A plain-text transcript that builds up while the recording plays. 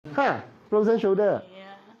Ha! Frozen shoulder.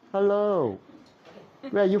 Yeah. Hello.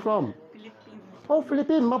 Where are you from? Philippines. Oh,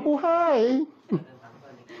 Philippines. Mabuhay.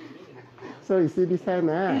 So you see this hand,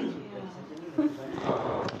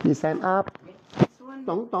 This hand up.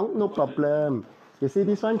 Tong tong, no problem. You see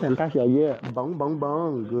this one can touch your ear. Bong bong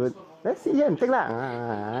bong. Good. Let's see here and take that.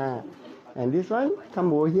 And this one,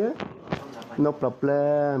 come over here. No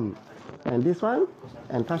problem. And this one,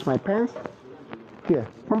 and touch my pants. Here.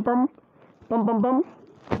 Bum bum. Bum bum bum.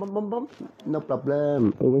 Bum bum bum. No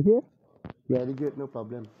problem. Over here. Very good, no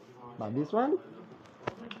problem. But this one.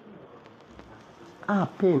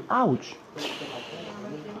 Pain. Ouch.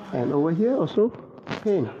 And over here also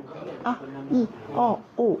pain.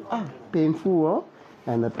 Painful. Oh.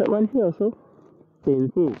 And the third one here also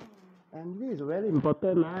painful. And this is very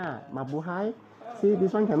important. Mabuhay. See,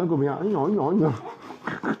 this one cannot go beyond.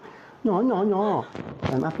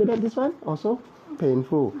 And after that, this one also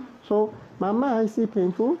painful. So, Mama, I see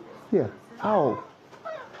painful. Here. Ow.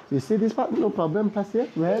 You see this part? No problem. Plus here,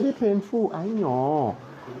 very painful. I know.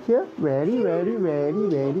 Here, very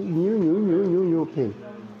new pain.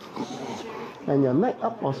 And your neck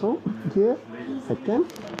up also. Here, second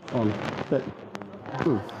and third.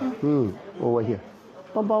 Over here.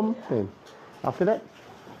 Bum pain. After that,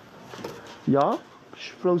 your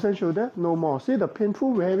frozen shoulder, no more. See the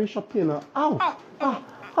painful, very short pain. Ow!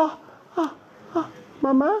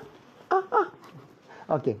 Mama.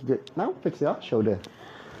 Okay, good. Now fix your shoulder.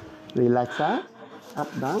 Relax, up,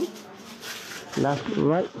 down, left,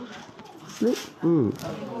 right, sleep.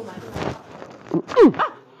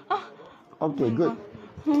 Okay, good.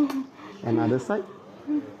 Another side.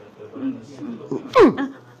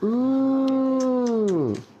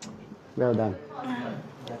 Well done.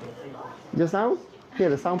 Just now, hear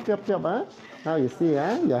the sound, piop, piop, Now you see,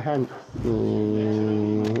 your hand.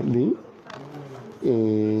 Ding,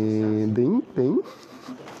 ding, ding.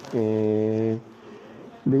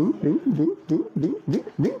 Ding, ding, ding, ding, ding, ding,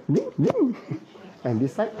 ding, ding, ding. And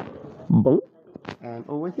this side, boom. And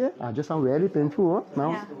over here, just sound very painful.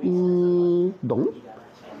 Now, dong,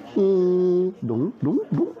 dong, dong, dong,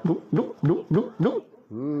 dong, dong, dong, dong, dong.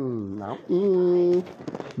 Now,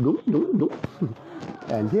 dong, dong, dong.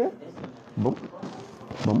 And here, boom,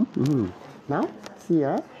 boom. Now, see,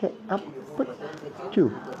 head up, put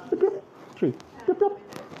 2, 3,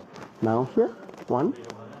 Now here, 1,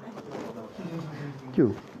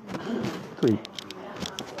 2, 3.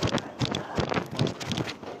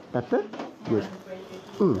 Better? Good.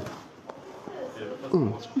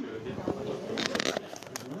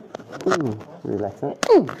 Relax.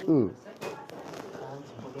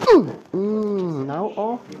 Now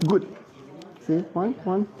all good. See, 1,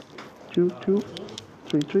 1, 2, 2,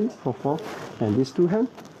 3, 3, 4, 4. And these two hands,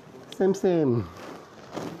 same.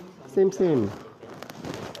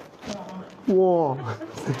 Whoa.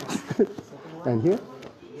 And here,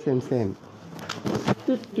 same.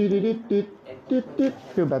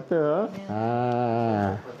 Feel better?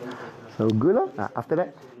 So good. After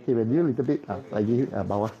that, he will do a little bit lagi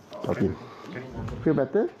bawah chopping. Feel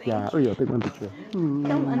better? Yeah. Oh, yeah. Take one picture.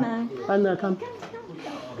 Come, Anna. Anna, come.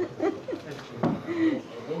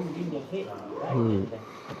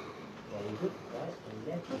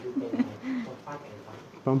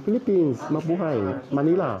 From Philippines, Mabuhay,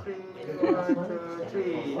 Manila. 1, 2,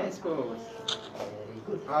 3, let's go.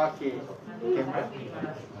 Okay. Camera.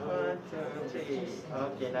 1, 2, 3.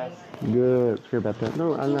 Okay, nice. Good. Feel better.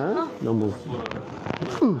 No, Anna, don't move.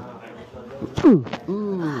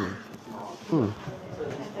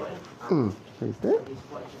 Face that.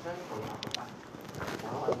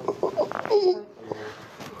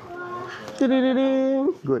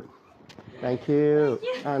 Good. Thank you.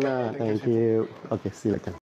 Anna, thank you. Okay, see you later.